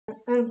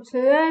and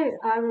today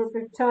I will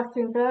be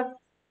talking about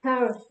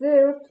how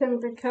you can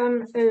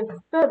become a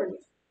furry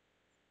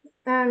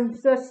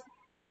and just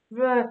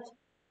what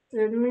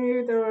you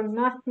need or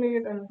not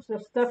need and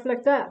just stuff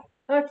like that.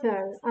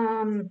 Okay,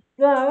 um,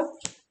 so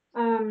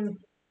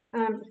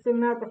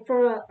now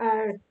before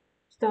I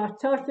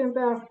start talking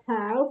about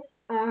how,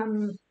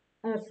 so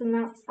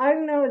now I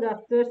know that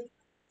this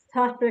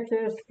topic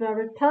is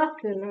very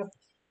popular,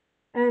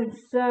 and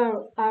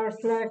so I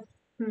was like,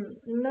 you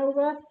know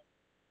what?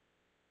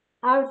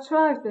 I'll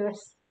try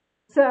this.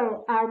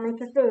 So I'll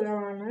make a video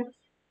on it,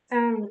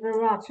 and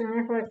we're watching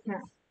it right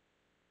now.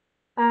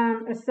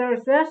 So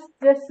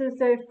this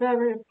is a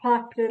very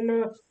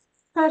popular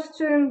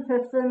question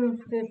within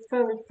the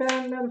furry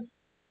fandom,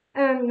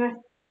 and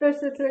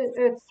basically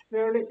it's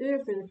very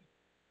easy.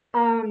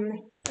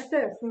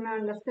 Okay, so now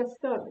let's get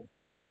started.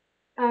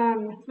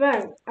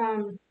 Well,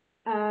 so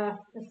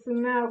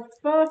now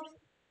first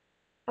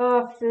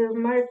off, you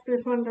might be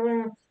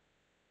wondering,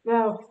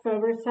 well,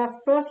 furries have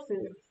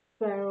fursuits,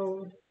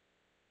 so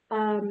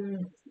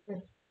um,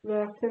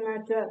 where can I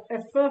get a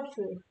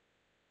fursuit?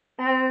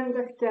 And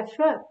guess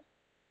what?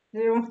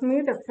 You don't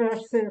need a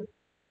fursuit.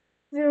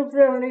 You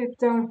really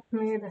don't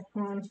need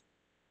one.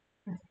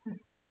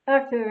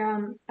 Okay,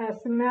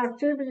 so now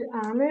to be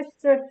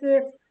honest with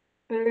you,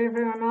 believe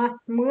it or not,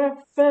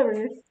 more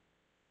furries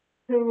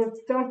who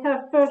don't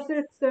have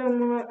fursuits are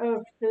more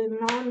of the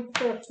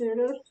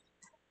non-fursuiters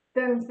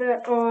than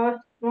there are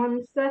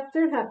ones that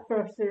do have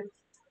fursuits,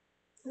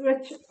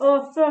 which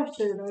are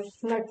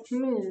fursuiters like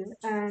me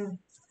and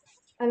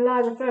a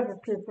lot of other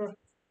people.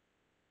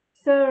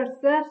 So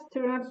that's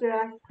to answer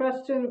that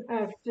question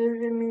of do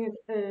you need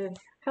a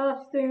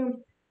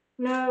costume?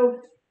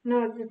 No,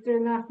 you do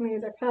not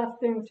need a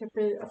costume to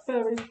be a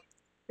furry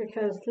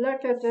because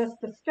like I just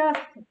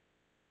discussed,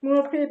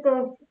 more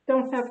people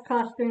don't have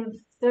costumes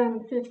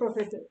than people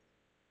who do.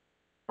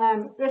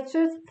 Which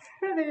is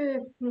pretty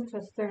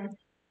interesting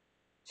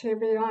to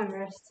be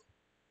honest.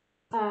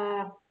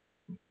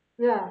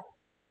 Yeah.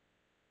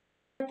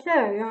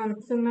 Okay,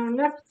 so now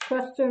next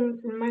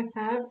question you might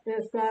have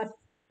is that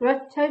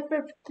what type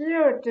of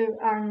gear do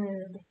I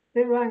need?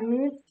 Do I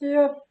need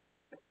gear?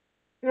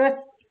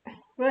 What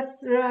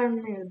do I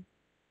need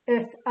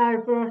if I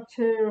were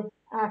to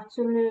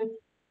actually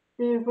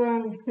be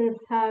one who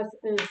has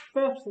a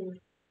fursuit?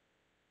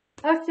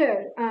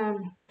 Okay, so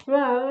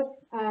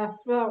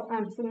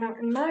now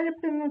in my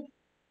opinion,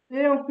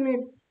 you don't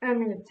need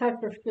any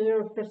type of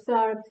gear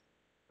besides,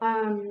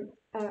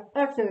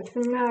 okay, so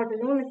now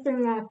the only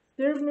thing that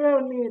you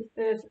will need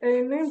is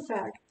a name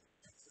tag.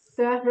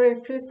 That way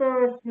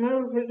people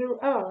know who you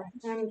are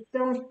and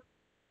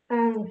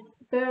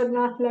they're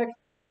not like,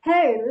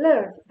 hey,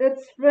 look,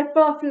 it's Rip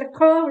Off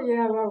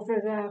LaCoria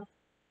over there.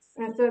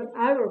 And then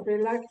I will be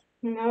like,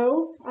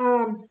 no,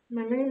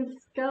 my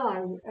name's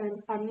Sky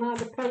and I'm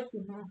not a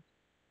person now.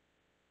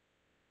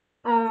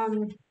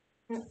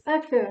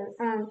 Okay,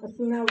 so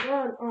now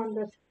while on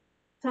this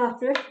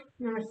topic,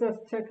 let me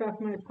just take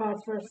off my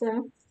paws for a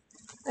second.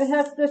 I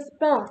have this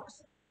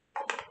box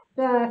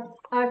that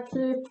I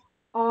keep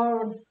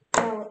all,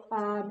 so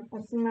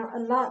now a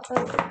lot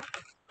of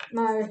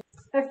my,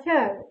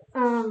 okay,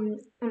 so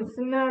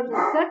now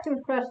the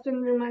second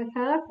question we might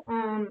have,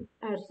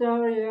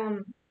 sorry,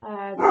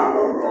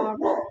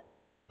 dogs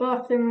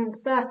barking in the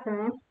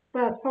background,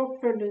 but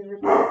hopefully you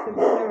guys can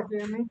still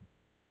hear me,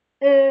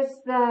 is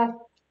that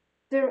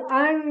do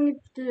I need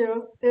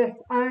gear if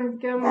I'm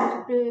going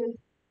to be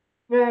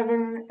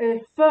wearing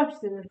a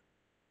fursuit?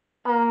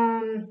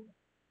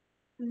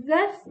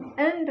 Yes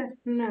and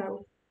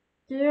no.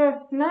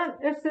 Gear,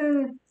 not as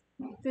in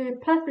the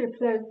puppy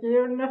play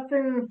gear,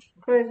 nothing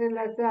crazy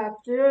like that.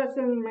 Gear as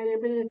in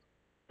maybe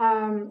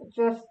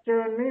just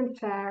your name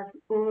tag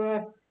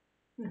or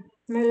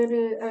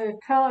maybe a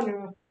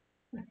collar.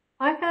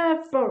 I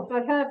have both.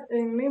 I have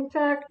a name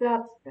tag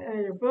that's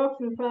a work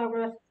in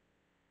progress,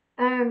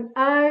 and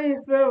I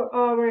will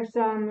always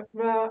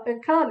wear a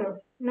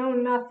collar. No,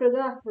 not for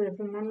that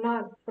reason. I'm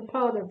not a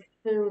part of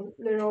the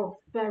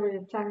little very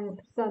tiny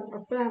percent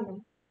of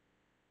fandom.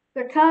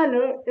 The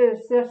collar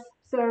is just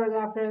so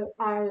that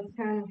I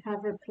can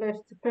have a place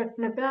to put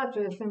my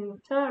badges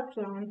and tags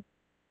on,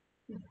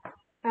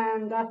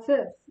 and that's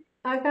it.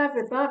 I have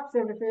a box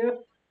over here,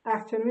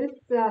 actually,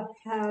 that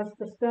has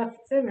the stuff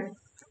in it.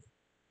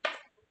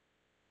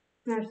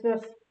 Let's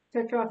just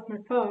take off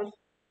my paws.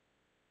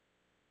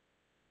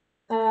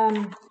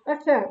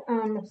 Okay,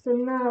 so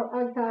now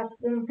I have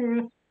in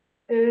here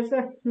is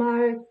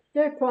my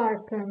gay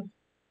pride pin.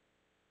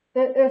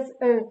 It is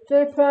a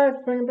gay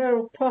pride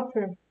rainbow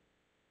puffin.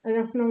 I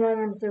don't know why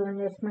I'm doing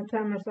this, my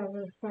camera's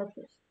over the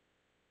focus.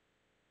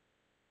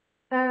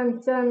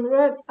 And then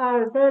what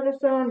I wear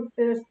this on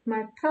is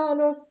my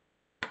collar,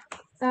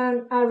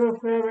 and I will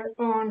wear it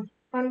on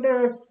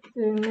under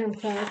the name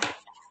tag.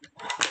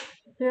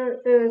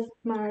 Here is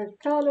my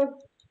collar.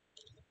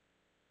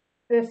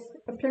 It's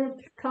a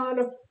pink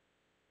collar.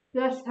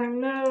 Yes, I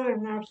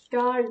know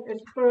Sky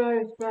is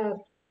bright, but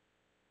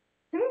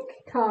pink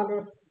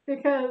color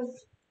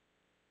because,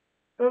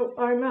 oh,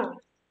 I'm not.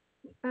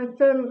 and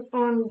then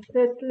on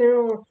this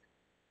little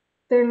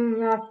thing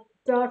that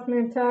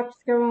document tags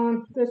go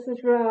on, this is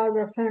where I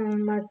was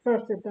hanging my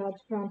furry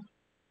dogs from.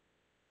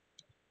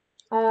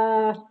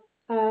 Uh,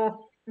 uh,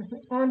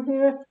 on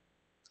here,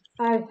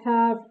 I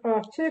have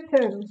two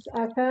pins.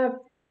 I have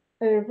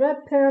a red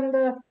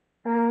panda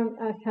and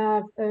I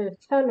have a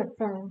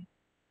telephone.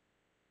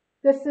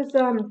 This is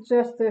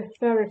just a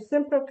very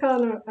simple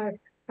color. I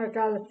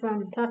got it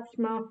from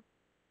PetSmart.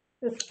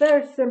 It's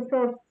very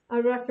simple. I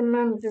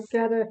recommend you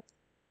get it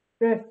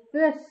with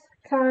this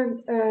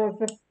kind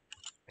of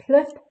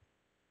clip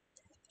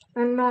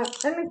and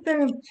not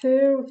anything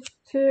too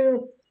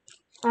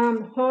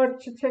hard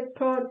to take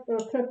apart or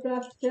put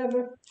that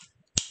together.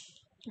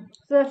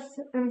 Just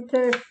in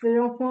case you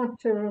don't want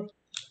to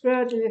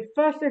wear the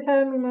fuzzy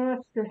head anymore,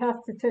 you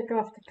have to take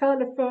off the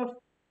collar first,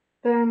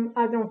 then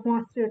I don't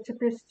want you to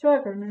be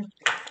struggling.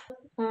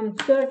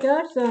 So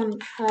guys,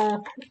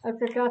 I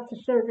forgot to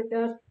show you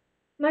guys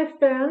my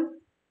fan.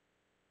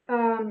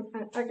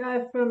 A guy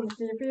from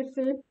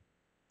DBC,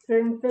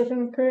 Dream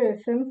Vision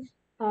Creations,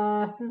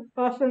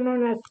 also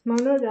known as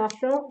Mono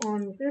Dasho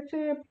on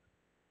YouTube.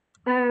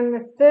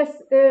 And this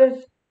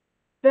is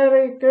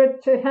very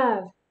good to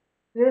have.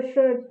 You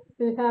should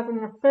be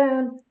having a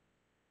fan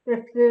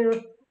with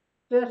you,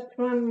 just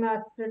one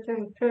that you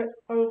can put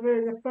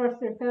over your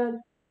furry head,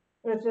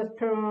 or just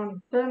put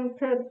on, then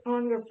put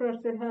on your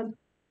furry head.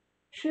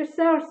 She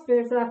sells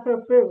these at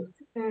her booth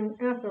in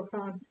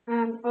Amazon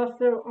and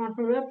also on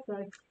her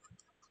website.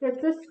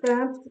 With this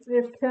fan,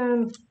 you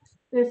can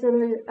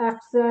easily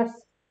access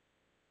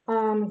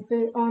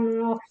the on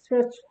and off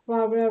switch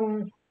while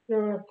wearing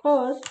your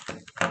paws,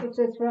 which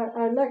is what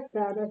I like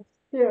about it.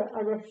 Here,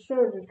 I will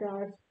show you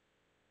guys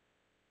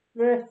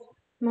with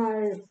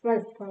my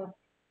right paw.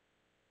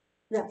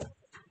 Yeah,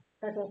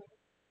 okay.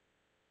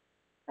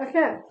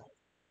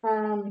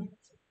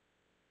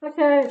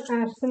 Okay,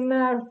 so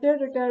now here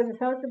you go, the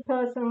help the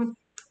paws on,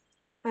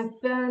 and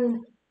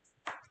then,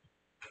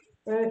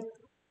 wait,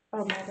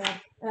 oh my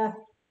god,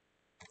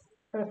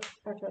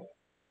 okay.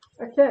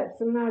 Okay,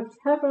 so now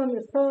tap on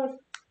your paws.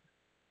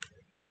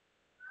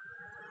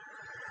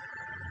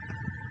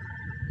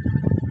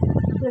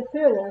 You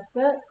hear that?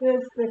 That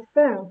is the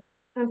sound.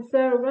 And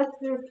so what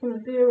you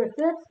can do with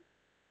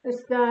this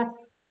is that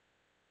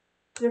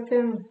you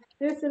can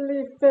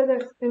easily fit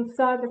it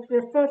inside of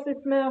your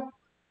furry's mouth,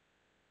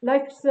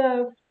 like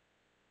so,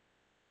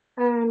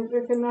 and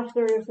you can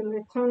also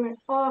easily turn it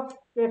off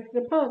with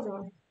the paws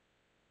on.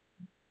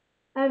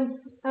 And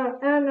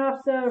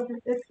also,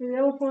 if you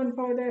don't want to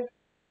hold it,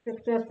 you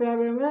can just grab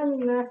it around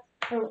the neck,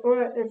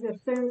 or if you're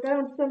sitting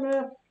down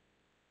somewhere,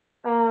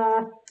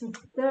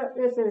 there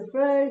is a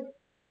way.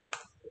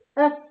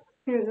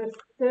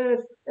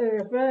 There's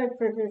a way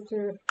for you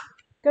to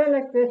go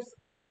like this,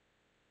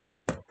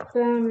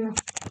 then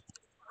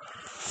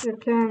you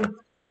can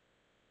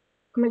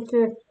make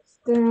it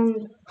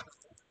stand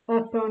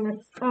up on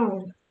its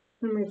own.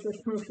 Let me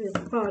just move you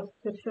pause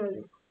to show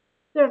you.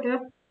 There we go.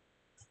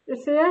 You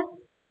see it?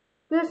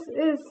 This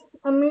is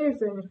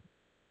amazing.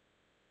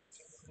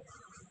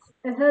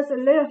 It has a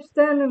little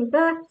standing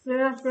back, so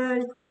that's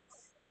right.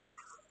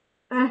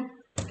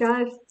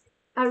 Guys,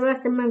 I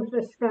recommend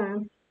this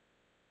fan.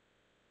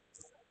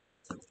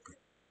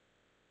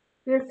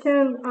 You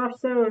can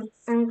also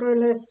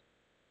angle it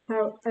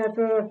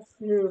however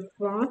you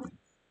want.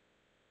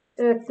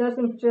 It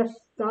doesn't just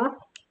stop.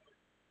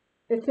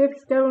 It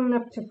keeps going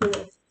up to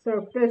here.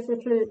 So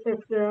basically, if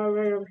you're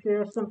already over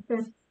here or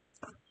something.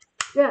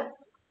 Yeah,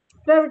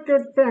 very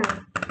good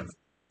fan.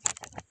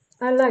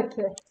 I like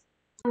it.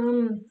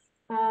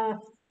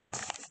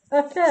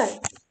 Okay,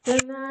 so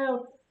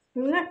now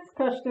the next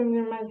question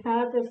you might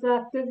have is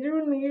that did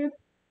you need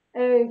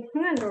a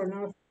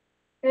handler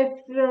if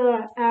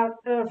you're out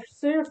of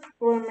suit,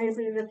 or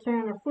maybe you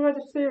can't afford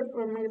a suit,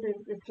 or maybe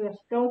you just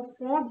don't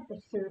want a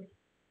suit?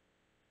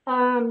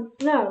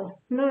 No,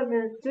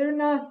 you do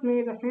not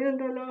need a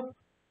handler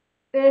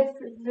if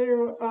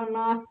you are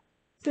not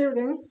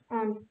suiting,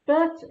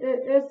 but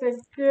it is a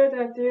good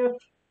idea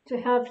to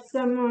have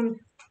someone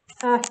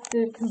at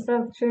the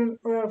convention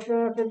or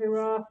wherever you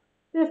are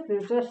if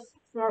you just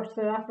are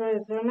that way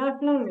you're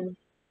not lonely.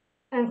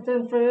 And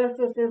since for those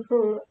of you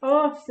who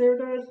are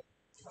suitors,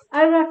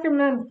 I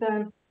recommend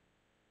them.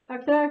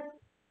 Okay?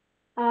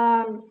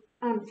 And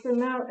so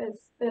now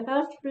it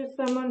has to be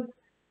someone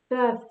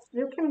that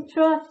you can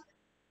trust,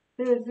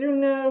 because you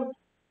know,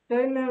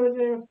 they know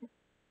you.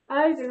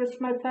 I use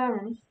my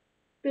parents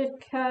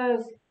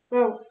because,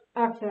 well,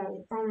 okay,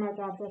 oh my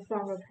god, that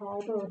sounded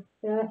horrible.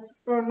 Yeah,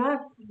 well,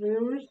 not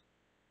use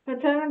my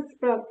parents,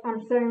 but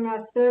I'm saying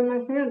that they're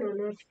my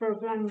handlers for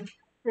when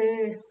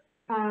we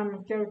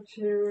go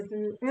to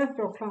the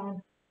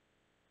Anthrocon.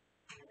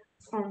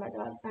 Oh my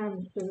god,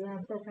 the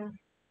Anthrocon.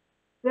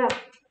 Yeah,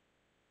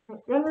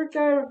 when we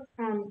go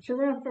to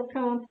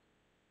Anthrocon,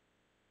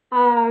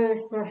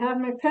 I will have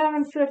my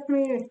parents with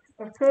me,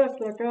 of course,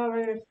 like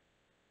always.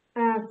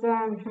 And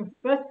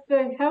what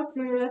they help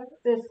me with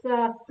is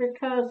that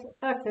because,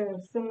 okay,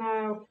 so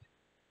now,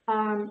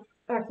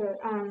 okay,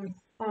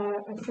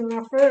 so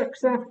now for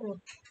example,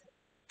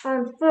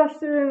 and first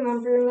thing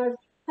I'm being like,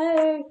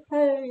 hey,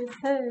 hey,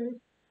 hey.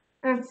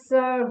 And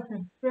so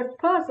with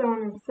pause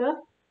on and stuff,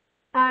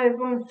 I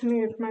won't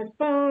need my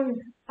phone.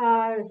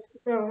 I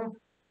will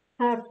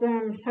have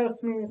them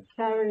help me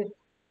carry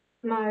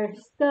my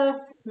stuff,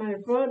 my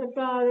water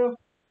bottle.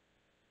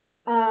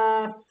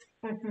 I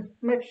can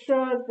make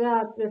sure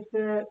that if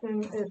they're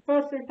in a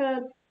foster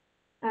bed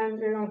and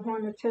you don't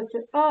want to take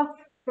it off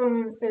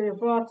from a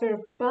water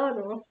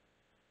bottle,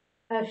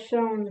 as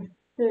shown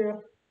here,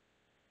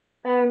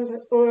 and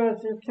or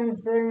you can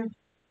bring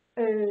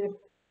a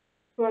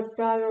water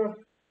bottle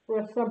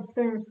or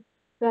something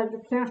that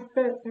you can't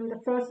fit in the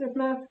foster's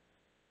mouth,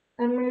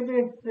 and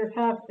maybe you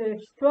have a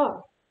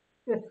straw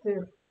with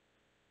you,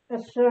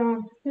 as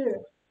shown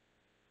here.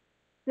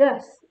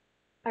 Yes,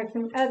 I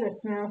can edit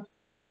now.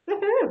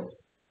 Woohoo!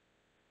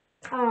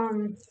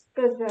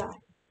 Bizarre.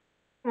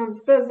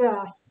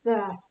 Bizarre.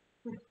 There.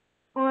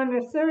 On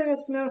a serious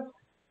note,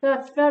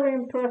 that's very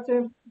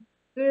important.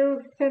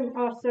 You can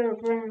also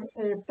bring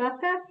a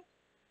backpack.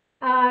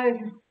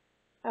 I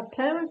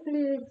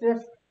apparently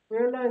just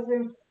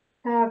realizing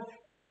have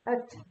a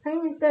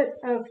tiny bit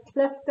of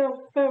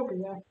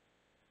kleptophobia,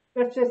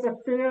 which is a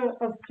fear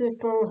of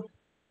people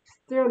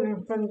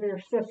stealing from you,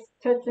 just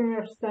taking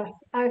your stuff.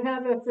 I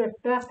have it with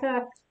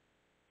backpacks.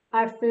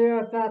 I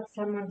fear that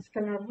someone's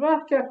gonna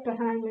walk up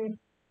behind me,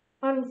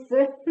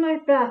 unzip my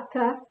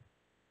backpack,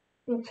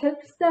 and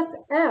take stuff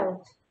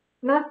out.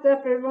 Not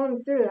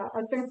everyone do that.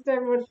 I think they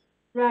would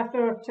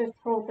rather just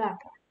hold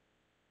backpack.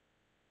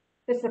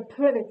 It's a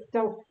pretty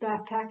dope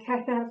backpack.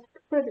 I have a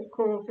pretty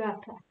cool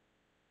backpack.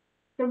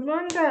 The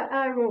one that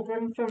I will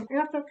bring from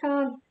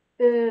Africa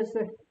is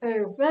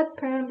a red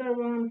panda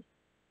one.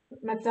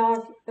 My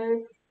dog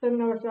ate the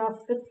nose off.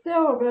 It's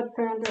still a red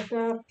panda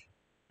though.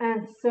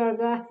 And so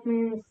that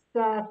means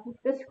that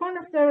it's one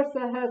of those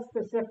that has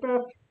the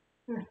zipper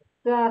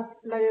that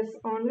lays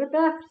on your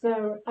back,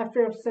 so I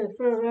feel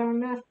safer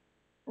around that.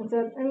 And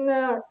then in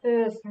there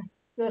is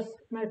just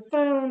my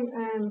phone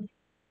and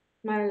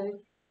my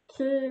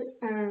key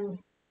and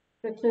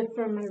the key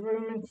for my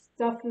room and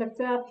stuff like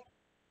that.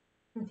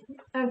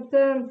 And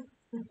then,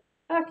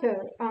 okay,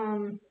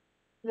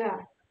 yeah,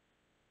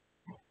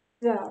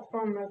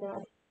 oh my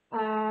god.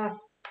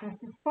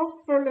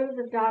 Hopefully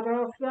we got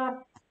all of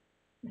that.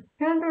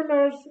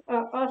 Handlers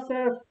are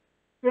also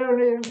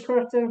very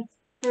important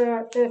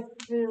for if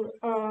you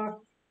are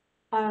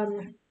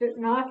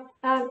not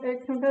at a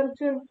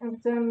convention and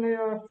then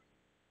there are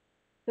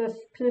just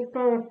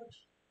people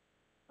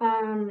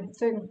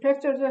taking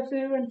pictures of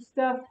you and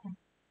stuff,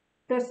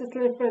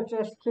 basically for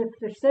just keep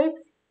you safe,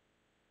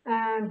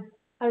 and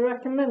I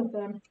recommend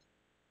them.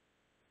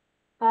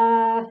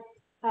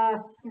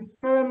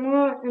 For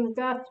more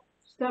in-depth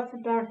stuff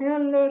about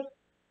handlers,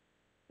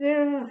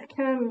 you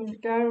can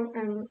go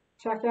and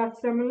check out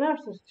someone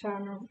else's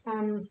channel.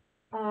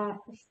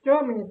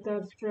 Stormy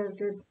does very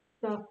good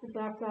stuff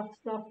about that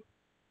stuff.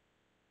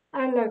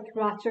 I like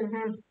watching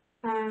him,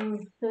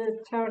 and he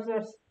tells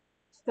us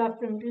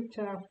stuff in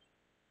detail.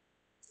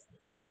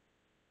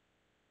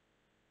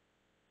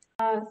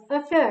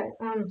 Okay,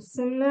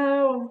 so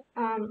now,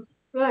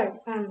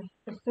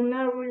 so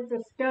now we've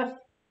discussed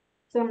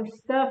some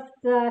stuff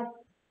that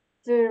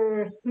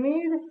you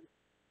need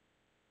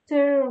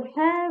to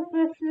have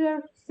with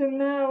you. So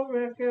now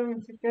we're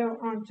going to go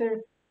on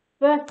to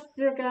what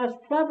you guys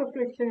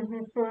probably came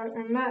here for,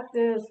 and that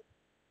is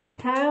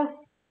how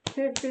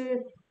to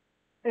be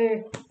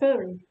a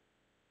furry.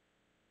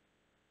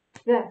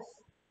 Yes.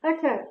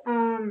 Okay,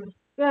 so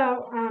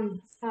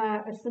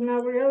now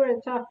we already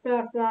talked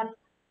about that.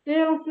 You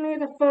don't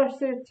need a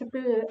fursuit to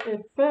be a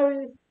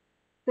furry.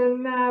 So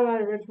now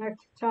I would like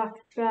to talk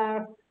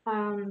about,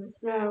 so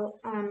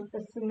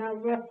now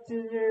what do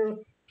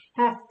you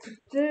have to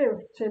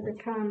do to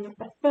become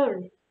a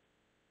furry?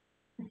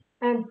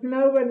 And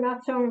no, we're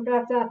not talking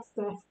about that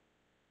stuff.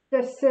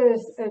 This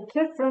is a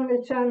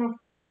kid-friendly channel,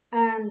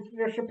 and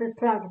you should be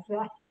proud of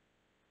that.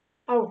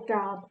 Oh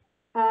God.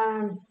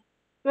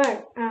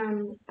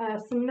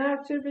 So now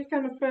to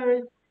become a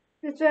furry,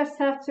 you just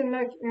have to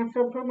like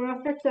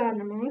anthropomorphic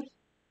animals,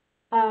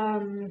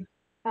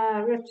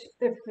 which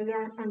if you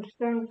don't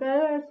understand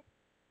that is,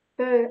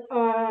 they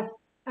are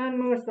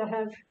animals that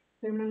have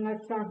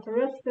human-like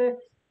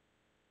characteristics.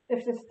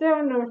 If you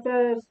still know what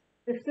that is,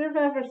 if you've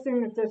ever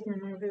seen a Disney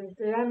movie,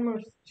 the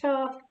animals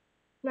talk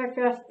like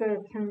us, they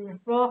can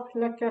walk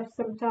like us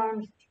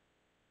sometimes.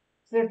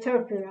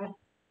 Zootopia.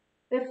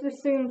 If you've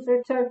seen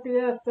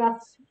Zootopia,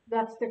 that's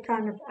the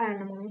kind of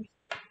animals.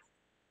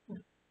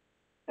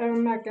 Oh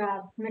my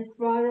god,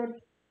 McWild?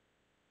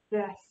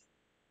 Yes.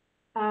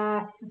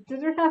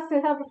 Did you have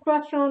to have a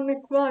crush on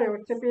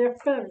McWild to be a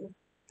furry?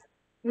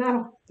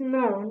 No,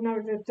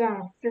 you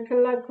don't. You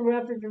can like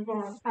whoever you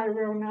want. I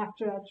will not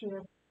judge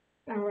you.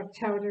 I will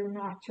tell you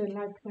not to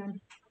like them.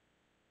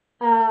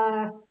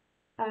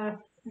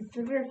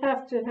 Did you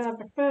have to have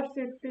a fursuit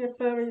to be a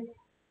furry?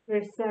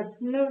 We said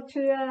no to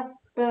you,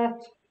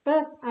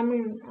 but I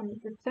mean,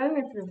 you can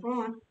if you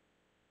want.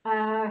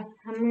 I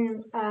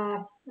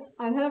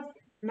have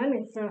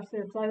many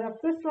fursuits. I have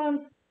this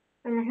one,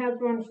 and I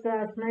have ones that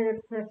I've made,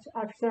 which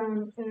I've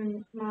shown uh,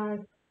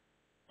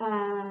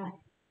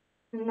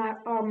 in my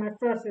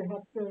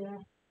fursuit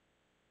video.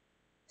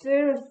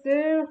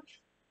 Do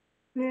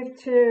need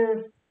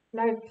to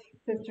like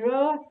to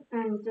draw,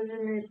 and do you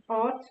need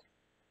art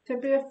to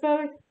be a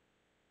furry?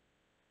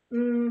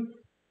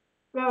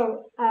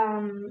 Well,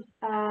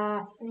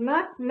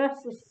 not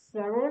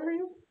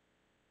necessarily,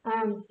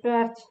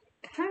 but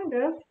kind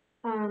of,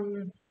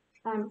 um,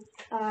 um,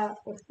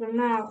 so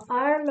now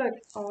I like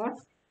art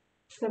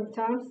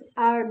sometimes.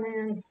 I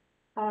mean,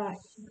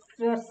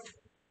 just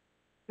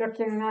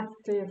looking at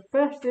the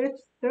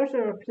pursuits, those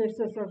are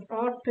pieces of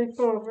art.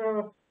 People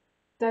will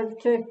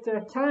dedicate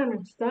their time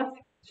and stuff,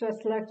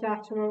 just like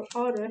actual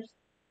artists,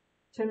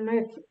 to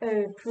make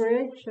a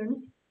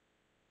creation.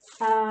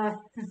 Uh,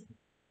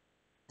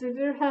 did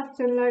you have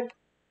to like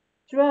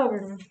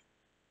drawing?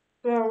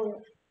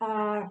 So,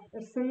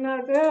 so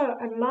now there are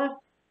a lot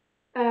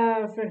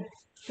of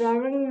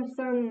drawings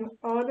and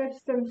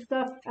artists and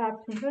stuff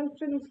at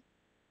conventions,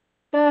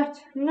 but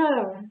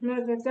no,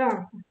 they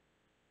don't.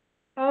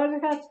 All you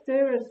have to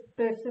do is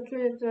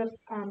basically just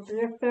be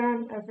a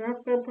fan of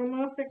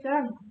anthropomorphic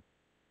animals,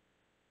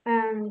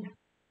 and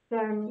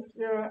then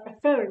you're a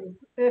furry.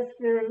 If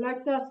you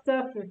like that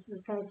stuff, if you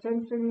pay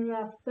attention to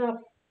that stuff,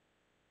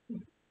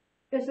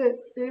 is it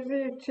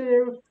easy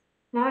to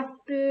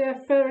not be a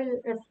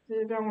furry if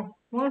you don't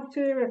want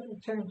to, if you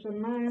change your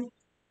mind?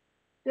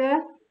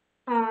 Yeah,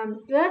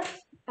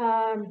 yes,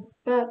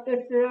 but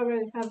if you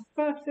already have a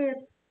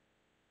fursuit,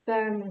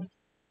 then,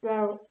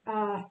 well,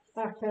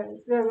 okay,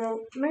 well,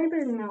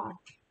 maybe not,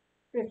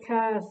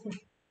 because,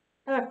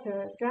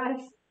 okay,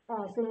 guys,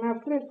 so now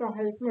please don't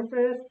hate me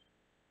for this,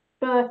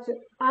 but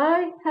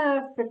I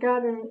have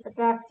forgotten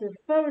about the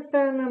furry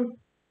fandom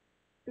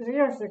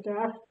years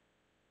ago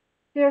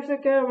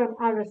when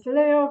I was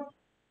little,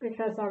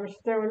 because I was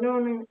still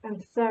learning,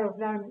 and so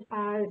then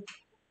I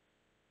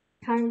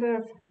kind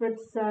of would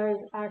say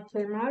I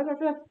came out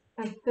of it,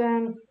 and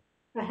then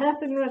what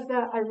happened was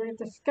that I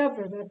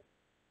rediscovered it,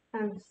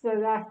 and so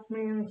that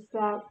means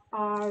that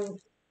uh,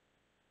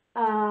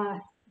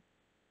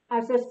 I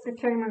just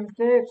became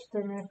engaged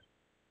in it,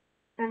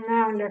 and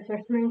now look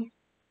at me,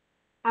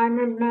 I'm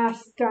a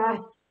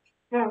mascot.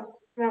 Well,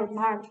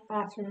 not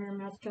actually a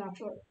mascot,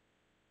 but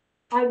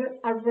I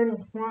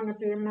wouldn't want to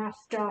be a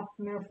mascot,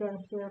 no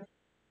thank you.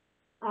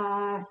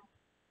 Uh,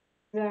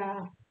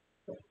 yeah,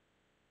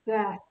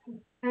 yeah.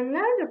 And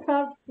now you're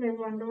probably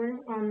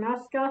wondering, are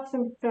mascots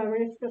and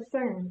furries the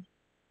same?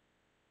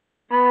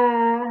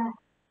 Uh,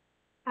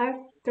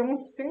 I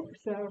don't think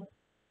so.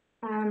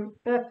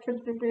 But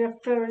could you be a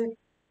furry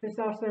who's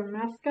also a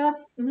mascot?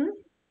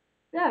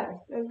 Yes,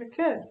 it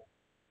could.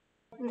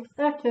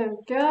 Okay,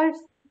 guys.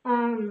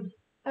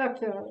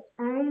 Okay.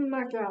 Oh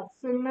my God.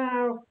 So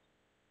now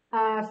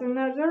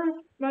you're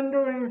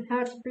wondering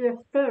how to be a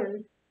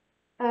furry.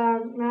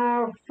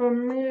 Now for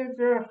me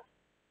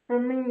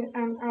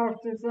and all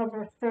these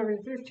other furry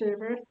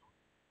YouTubers,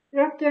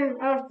 you're getting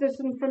all this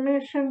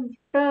information,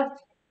 but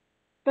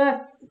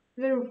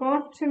you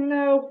want to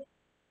know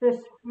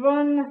this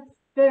one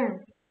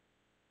thing,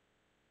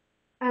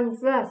 and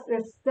thus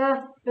it's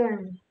that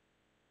thing.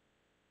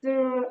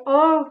 Do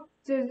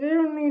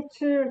you need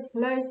to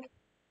like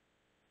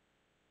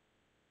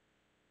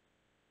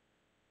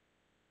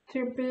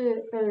to be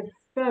a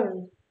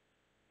furry?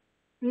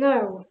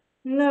 No,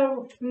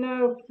 you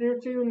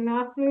do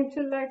not need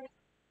to like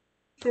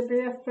to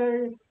be a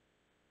furry.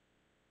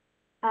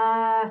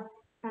 I'm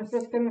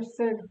just gonna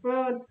say the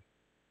word.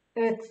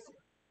 It's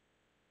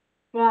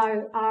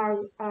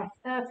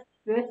YRFF.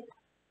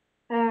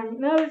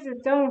 No, you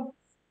don't.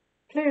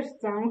 Please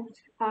don't.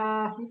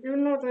 You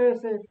know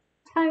there's a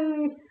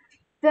tiny,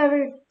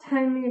 very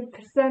tiny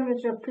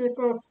percentage of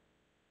people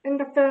in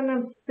the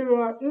fandom who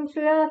are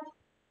into that.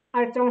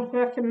 I don't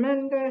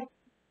recommend it.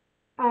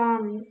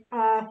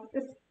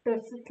 It's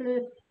basically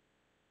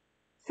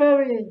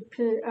furry,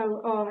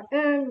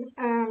 PORN,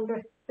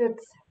 and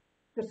it's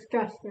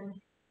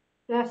disgusting.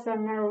 Yes, I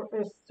know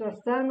it's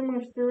just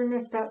animals doing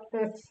it, but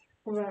it's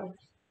gross.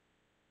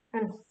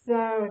 And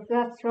so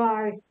that's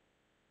why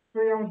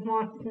we don't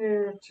want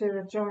you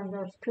to join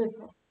those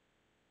people.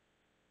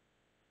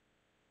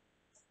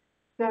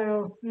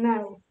 So,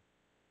 no,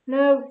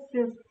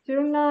 you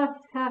do not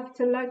have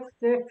to like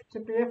Dick to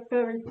be a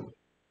furry.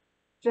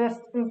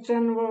 Just in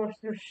general,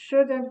 you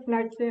shouldn't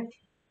like it.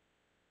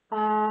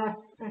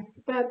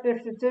 But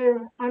if you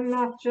do, I'm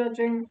not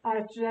judging.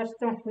 I just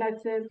don't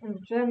like it in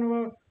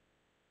general.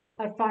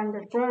 I find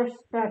it gross,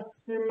 but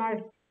you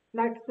might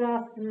like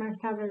that. You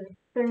might have a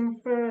thing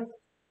for it.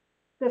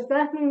 Does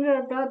that mean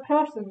you're a bad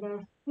person,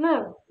 though?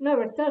 No,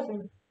 it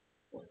doesn't.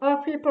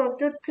 All people are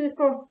good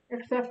people,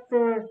 except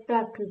for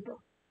bad people.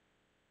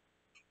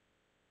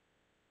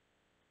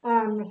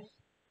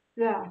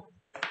 Yeah.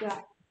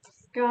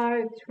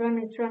 Sky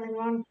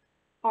 2021,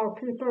 all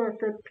people are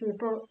good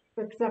people,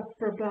 except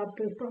for bad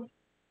people.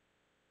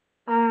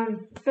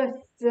 But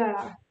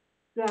yeah.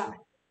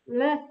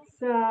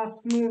 Let's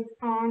move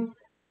on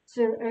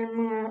to a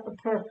more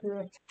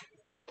appropriate.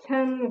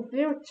 Can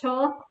you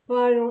talk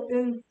while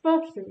in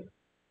fursuit?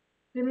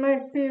 You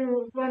might be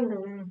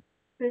wondering,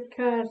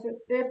 because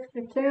if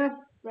you can't,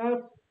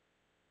 well,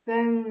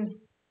 then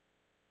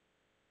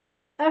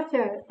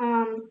okay.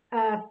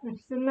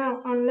 So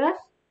now, unless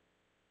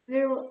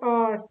you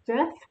are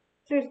deaf,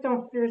 please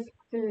don't use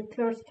the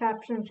closed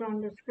captions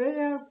on this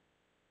video.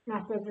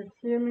 Not that you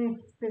hear me,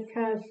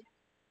 because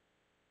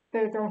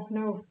they don't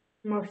know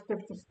most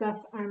of the stuff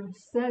I'm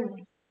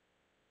saying.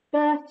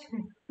 But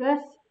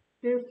yes,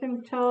 you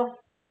can talk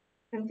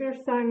and do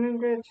sign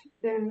language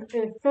in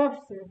a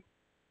fursuit.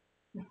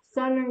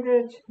 Sign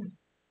language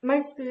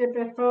might be a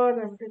bit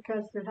harder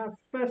because you have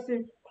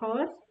fursuit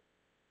paws,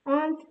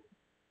 and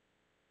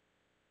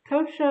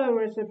Kosha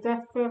was a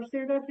deaf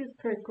fursuit of his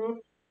pretty cool,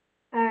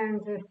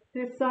 and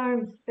he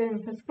signs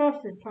in his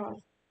fursuit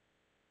paws,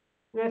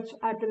 which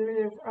I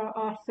believe are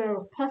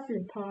also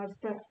pussy paws,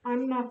 but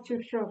I'm not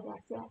too sure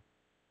about that.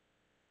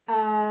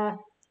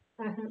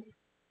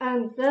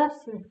 And thus,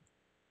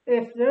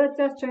 if you're a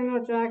Dutch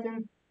Angle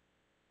Dragon,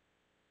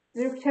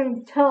 you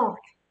can talk,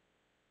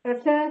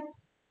 okay?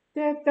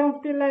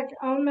 Don't be like,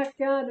 oh my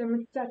god, I'm a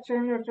Dutch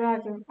Angle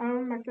Dragon.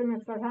 Oh my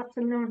goodness, I have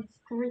to learn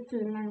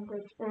squeaky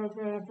language or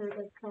whatever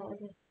they call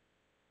it.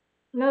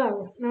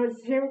 No,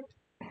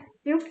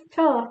 you can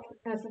talk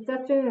as a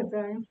Dutch Angle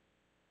Dragon.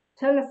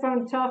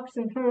 Telephone talks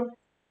in her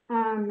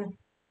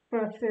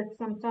fursuit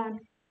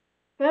sometimes.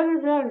 Very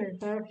rarely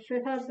though, she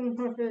has in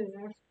her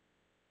videos.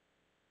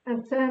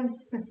 And then,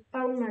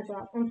 oh my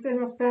god, and then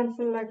her friends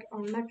are like,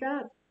 oh my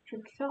god, she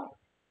can talk.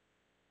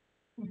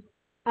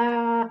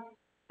 Uh,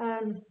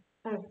 um,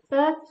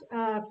 but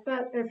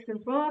if you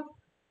want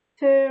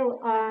to,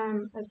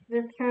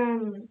 you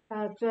can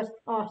just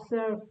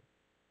also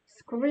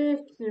squeak,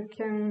 you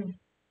can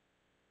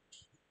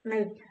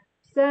make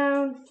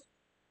sounds,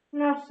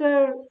 and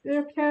also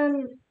you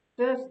can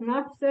just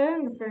not say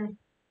anything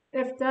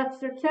if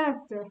that's your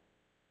character.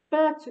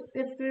 But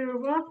if you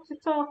want to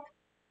talk,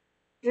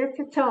 you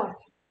can talk.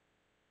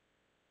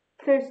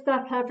 Please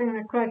stop having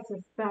a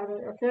crisis about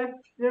it, okay?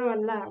 You're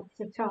allowed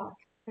to talk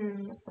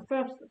in a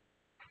person.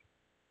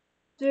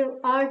 Do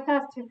I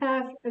have to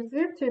have a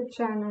YouTube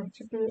channel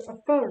to be a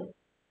furry?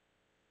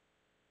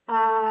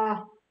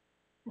 Uh,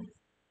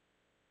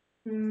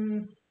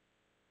 mm,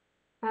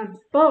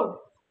 both.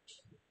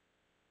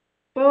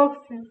 Both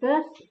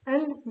yes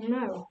and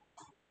no.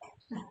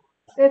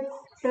 It's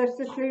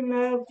basically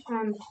no,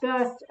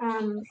 but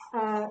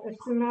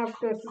it's not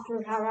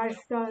basically how I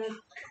started.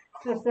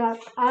 Is that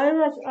I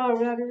was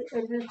already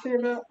a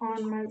YouTuber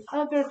on my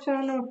other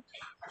channel.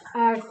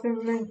 I can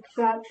link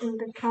that in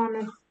the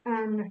comments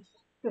and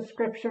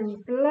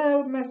description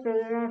below my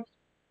video.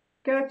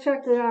 Go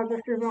check it out if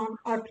you want.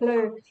 I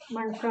play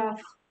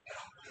Minecraft.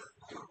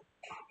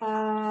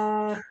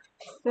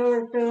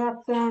 Sorry for that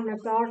sound, my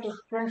dog is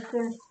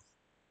drinking.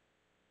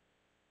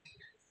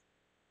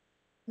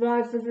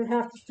 Why did you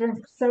have to drink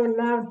so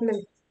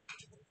loudly?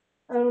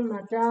 Oh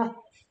my god.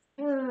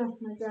 Oh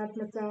my god,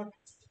 my dog.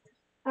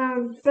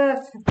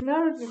 But no,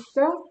 you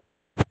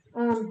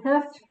don't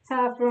have to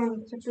have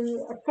one to be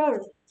a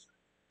furry.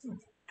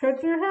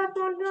 Could you have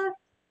one there?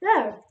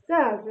 Yeah,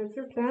 yeah, yes,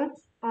 you can.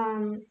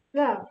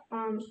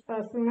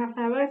 That's not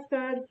how I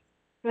started.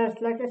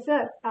 But like I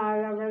said, I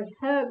already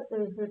had a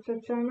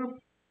YouTube channel,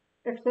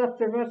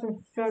 except it wasn't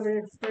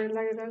furry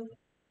related.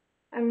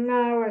 And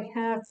now I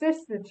have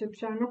this YouTube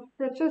channel,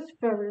 which is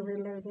furry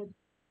related.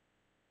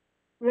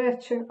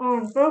 Which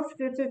on both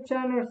YouTube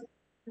channels,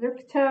 you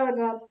can tell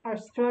that I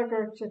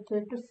struggle to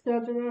keep a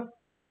schedule,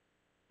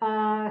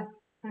 uh,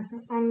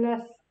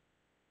 unless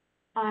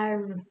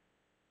I'm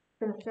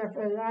thinking of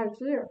an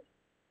idea.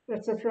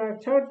 Which is what I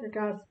told you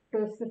guys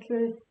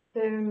basically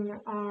in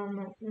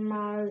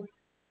my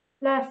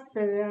last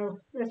video,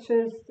 which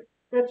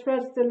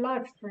was the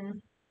live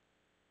stream.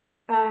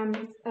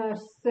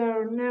 So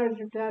now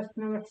you guys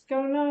know what's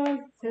going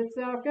on. It's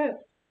all good.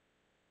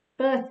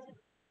 But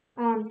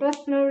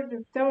best know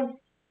you don't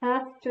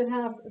have to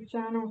have a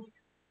channel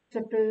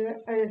to be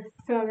a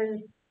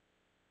furry.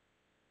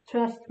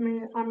 Trust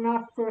me, I'm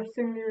not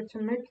forcing you to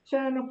make a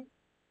channel.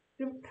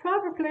 You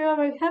probably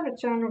already have a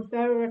channel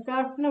though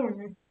without knowing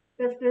it.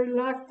 If you're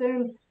logged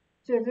in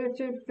to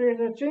YouTube through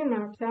the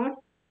Gmail account,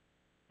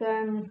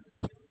 then,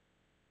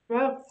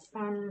 well,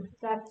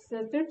 that's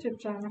the YouTube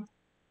channel.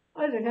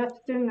 All you have to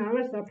do now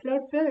is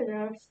upload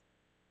videos.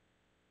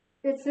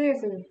 It's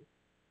easy.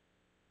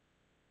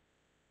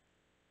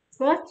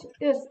 What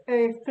is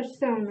a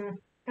persona,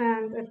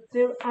 and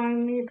do I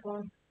need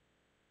one?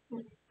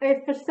 A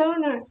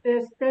persona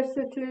is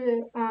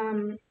basically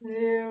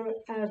you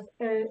as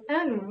an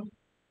animal,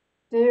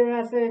 you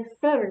as a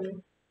furry,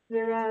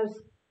 you as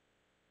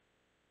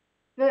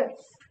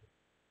this,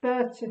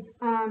 but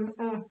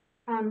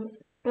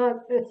but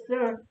it's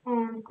your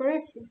own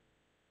creation.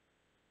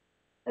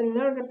 And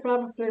now you're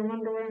probably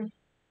wondering,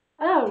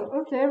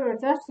 oh, okay, well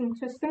that's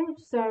interesting.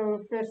 So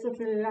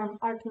basically,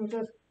 I can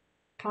just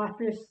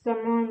copy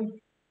someone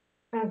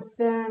and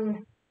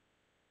then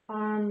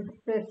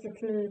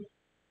basically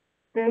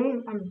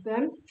boom, I'm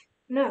them.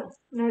 no,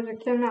 you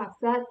cannot.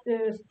 That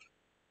is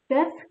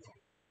theft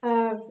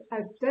of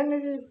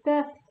identity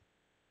theft,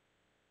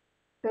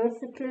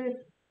 basically.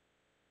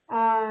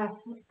 Uh,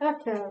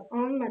 okay,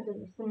 oh my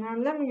goodness. So now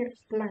let me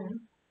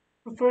explain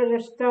before you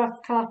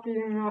start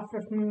copying off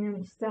of me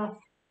and stuff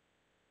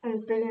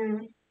and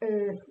being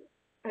a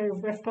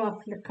rip-off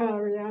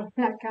Lucario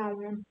like I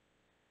am.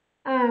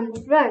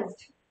 Right.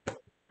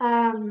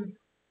 Um,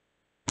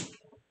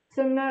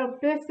 so now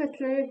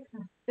basically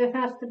it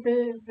has to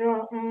be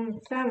your own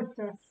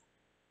character.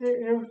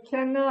 You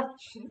cannot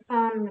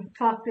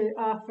copy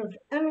off of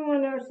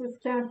anyone else's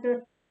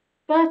character,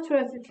 but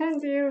what you can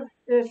do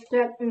is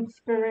get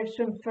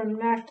inspiration from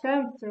that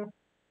character.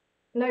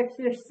 Like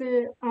you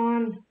see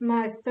on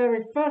my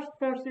very first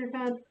fursuit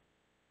head,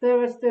 there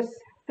was this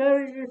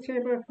furry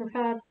YouTuber who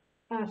had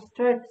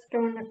stripes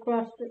going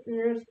across the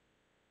ears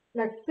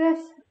like this,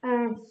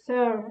 and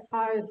so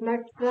I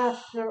liked that,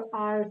 so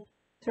I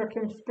took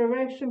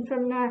inspiration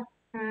from that,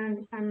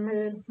 and I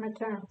made my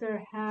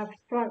character have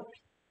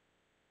stripes.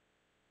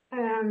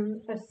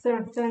 So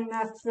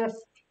that's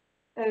just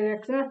an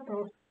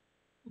example.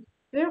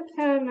 You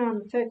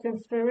can take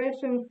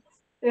inspiration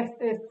if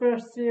a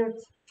fursuit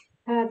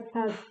head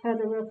has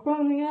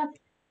heterochronia,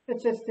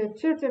 which is the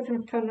two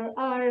different color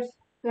eyes,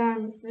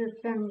 then you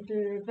can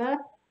do that.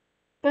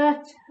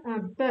 But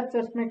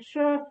just make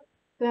sure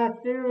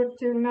that you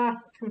do not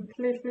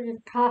completely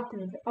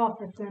copy off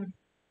of them,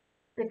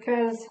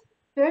 because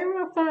they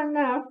will find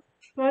out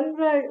one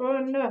way or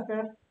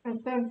another,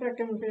 and then they're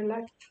going to be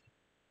like,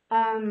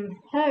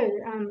 hey,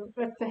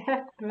 what the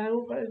heck,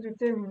 bro, what are you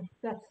doing?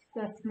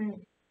 That's me.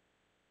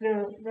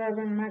 You're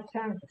wearing my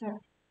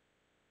character.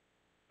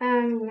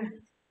 And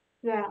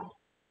yeah,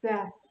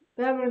 that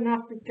will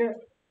not be good.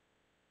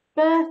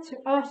 But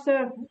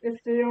also, if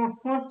you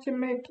don't want to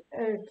make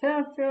a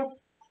character,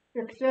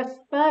 you can just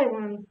buy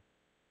one.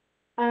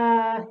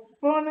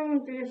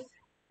 Forming these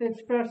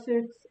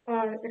fursuits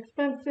are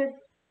expensive.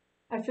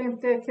 I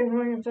think they can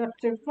range up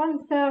to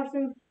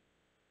 1,000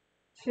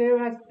 to,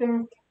 I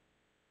think,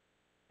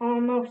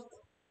 almost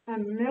a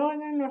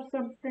million or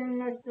something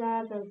like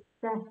that. I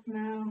don't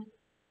know.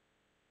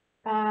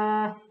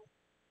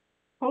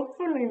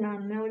 Hopefully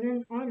not a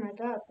million. Oh my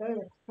god,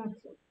 very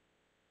expensive.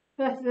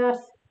 That's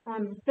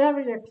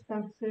very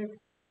expensive.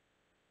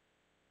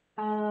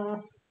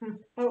 Or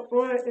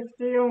if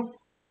you don't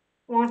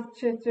want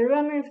to do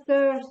any of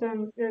those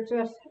and you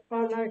just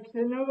are like,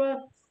 you know what,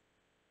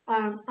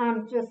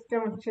 I'm just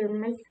going to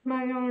make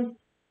my own,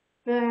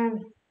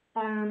 then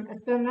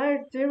I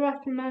do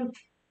recommend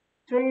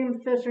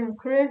Dream Vision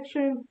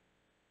Creation,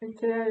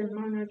 aka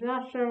Mona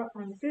Dasha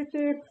on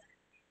YouTube.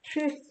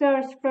 She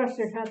sells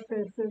fursuit head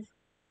pieces.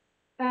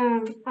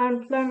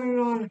 I'm planning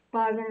on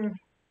buying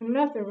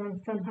another one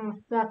from her.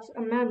 That's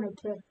a mana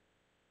kit.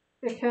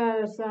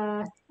 Because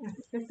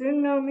if you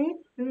know me,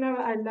 you know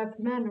I love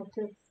mana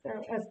kits.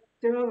 They're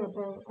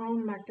adorable. Oh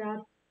my god.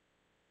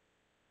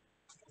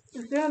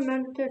 Is there a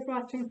mana kit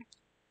watching?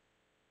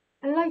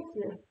 I like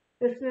you.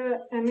 Is there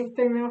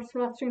anything else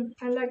watching?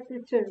 I like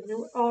you too.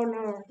 You all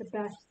are the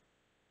best.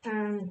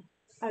 And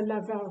I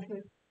love all of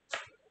you.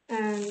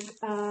 And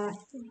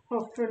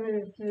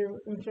hopefully you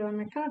enjoy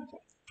my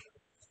content.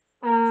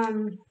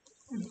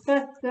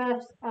 But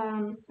that's,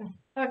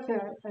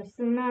 okay,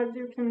 so now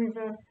you can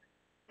either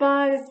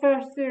buy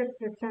fursuit,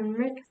 you can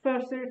make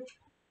fursuit,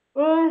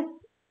 or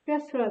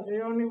guess what,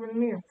 you only will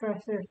need a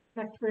fursuit,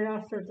 like we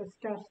also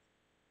discussed.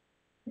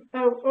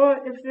 Or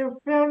if you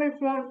really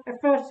want a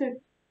fursuit,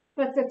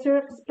 but it's too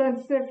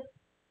expensive,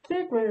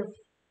 kigroo.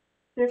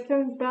 You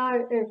can buy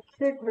a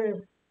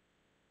kigroo,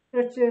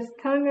 which is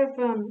kind of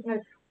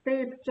like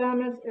free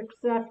pajamas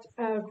except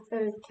of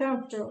a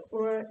counter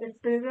or a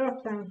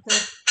below counter.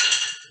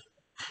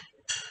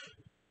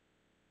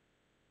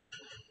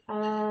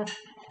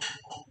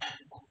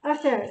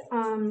 Okay,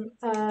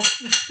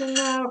 so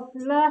now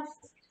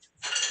last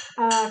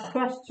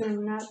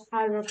question that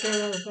I will go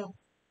over.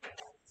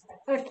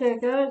 Okay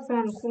guys,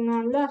 so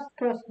now last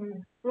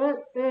question. What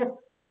if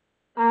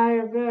I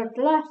wear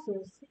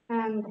glasses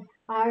and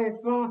I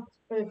want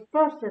a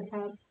fursuit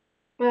head,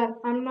 but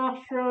I'm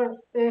not sure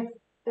if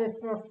it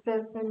will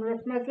fit in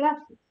with my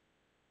glasses?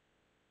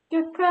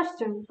 Good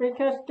question,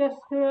 because guess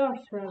who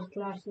else wears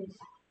glasses?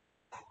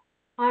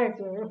 I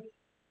do.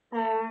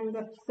 And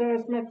so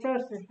is my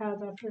fursuit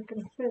head, as you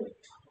can see.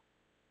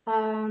 So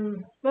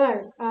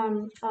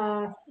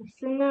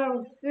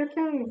now you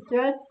can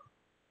get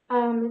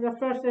the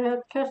fursuit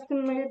head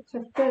custom made to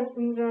fit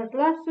in your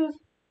glasses.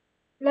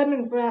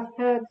 Lemongrass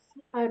heads,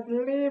 I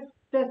believe,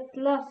 fit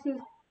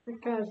glasses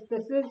because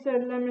this is a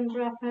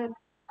lemongrass head.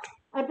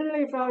 I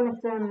believe all of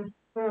them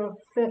will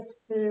fit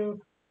you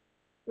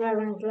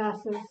wearing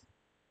glasses.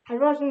 I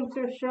wasn't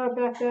too sure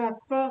about that at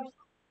first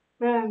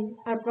when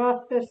I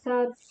bought this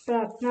head,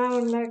 but now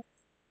I'm like,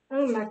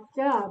 oh my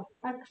god,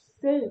 I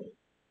see.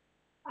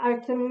 I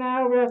can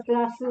now wear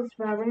glasses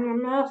wearing a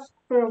mask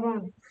for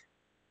once.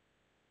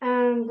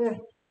 And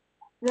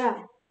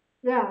yeah,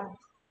 yeah,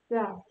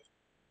 yeah.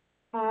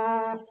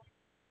 Uh,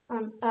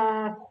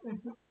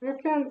 you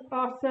can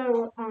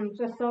also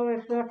just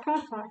always wear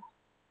contacts,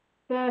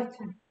 but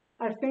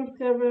I think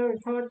they're really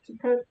hard to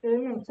put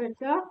in and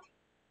take out.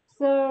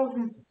 So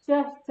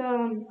just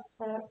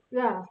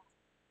yeah.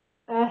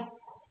 Uh,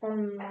 oh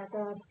my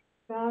God,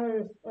 that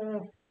is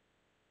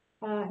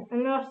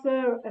and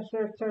also as I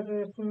told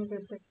you in the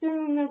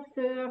beginning of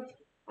this,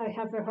 I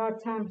have a hard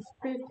time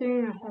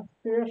speaking. I have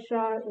fear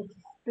shot. It's a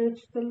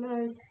speech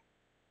delay.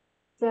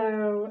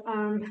 So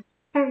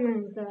hang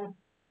in there,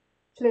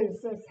 please.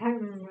 Just hang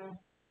in there.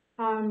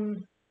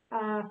 Um.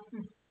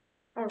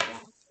 Okay.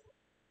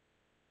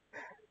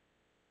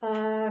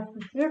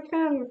 You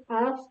can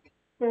ask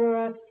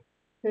for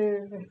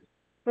to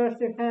first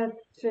you have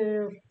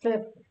to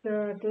fit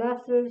your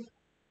glasses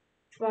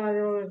while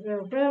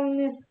you're wearing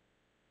it.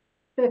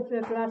 Fit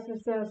your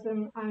glasses as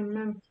in I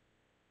meant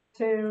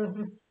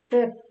to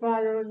fit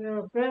while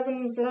you're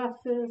wearing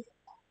glasses.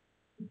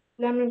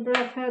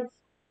 Lemongrass has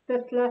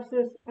fit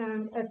glasses,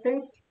 and I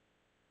think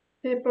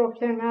people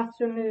can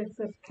actually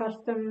just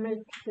custom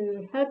make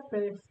the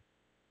headbase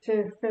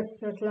to fit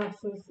the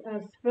glasses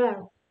as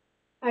well.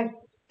 I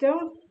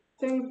don't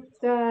think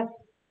that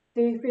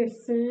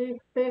DVC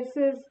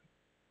bases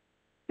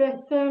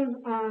fit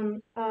them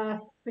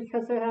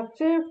because I have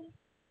two,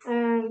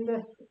 and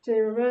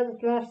to wear the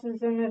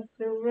glasses in it,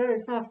 you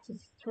really have to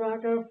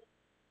struggle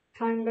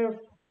kind of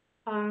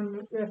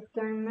with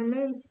getting them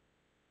in.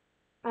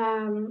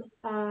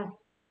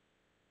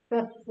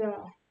 But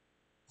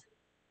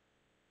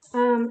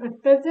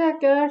if there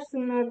goes,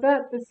 and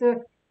that is a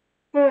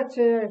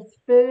purchase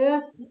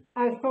video.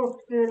 I hope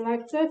you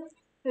liked it.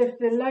 If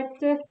you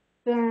liked it,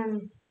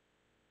 then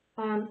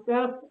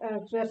well,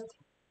 just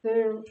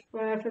do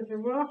whatever you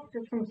want.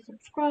 You can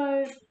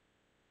subscribe.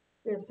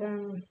 You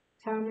can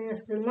tell me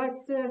if you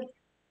liked it.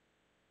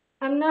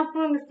 I'm not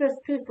one of those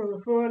people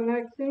who are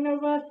like, you know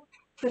what?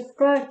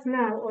 Subscribe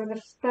now, or the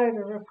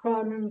spider will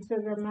crawl into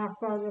the mouth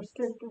while you're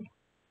sleeping.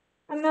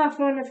 I'm not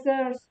one of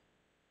those.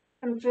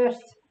 I'm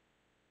just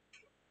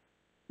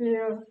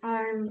here.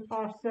 I'm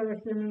also a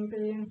human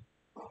being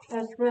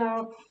as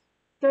well.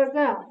 So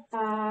yeah,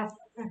 I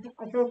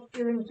hope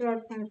you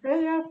enjoyed my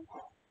video,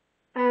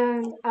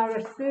 and I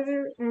will see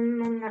you in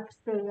my next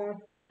video.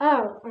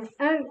 Oh,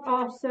 and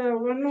also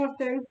one more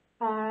thing,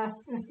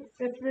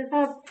 if you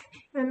have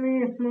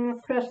any more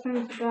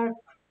questions about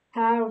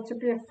how to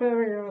be a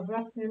furry or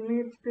what you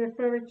need to be a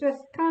furry,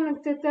 just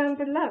comment it down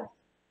below.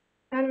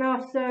 And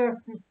also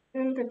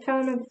in the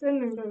comments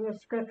and in the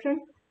description,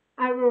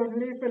 I will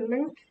leave a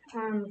link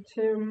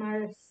to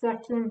my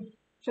second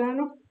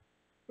channel,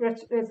 which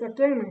is a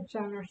gaming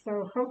channel.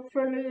 So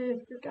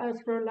hopefully you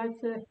guys will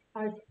like it.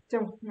 I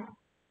don't know.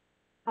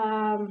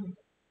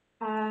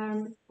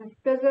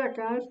 That's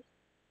guys.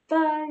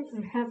 Bye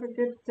and have a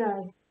good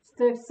day.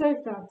 Stay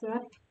safe out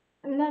there.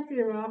 I love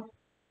you all.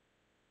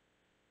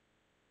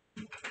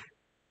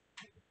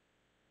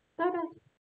 Bye bye.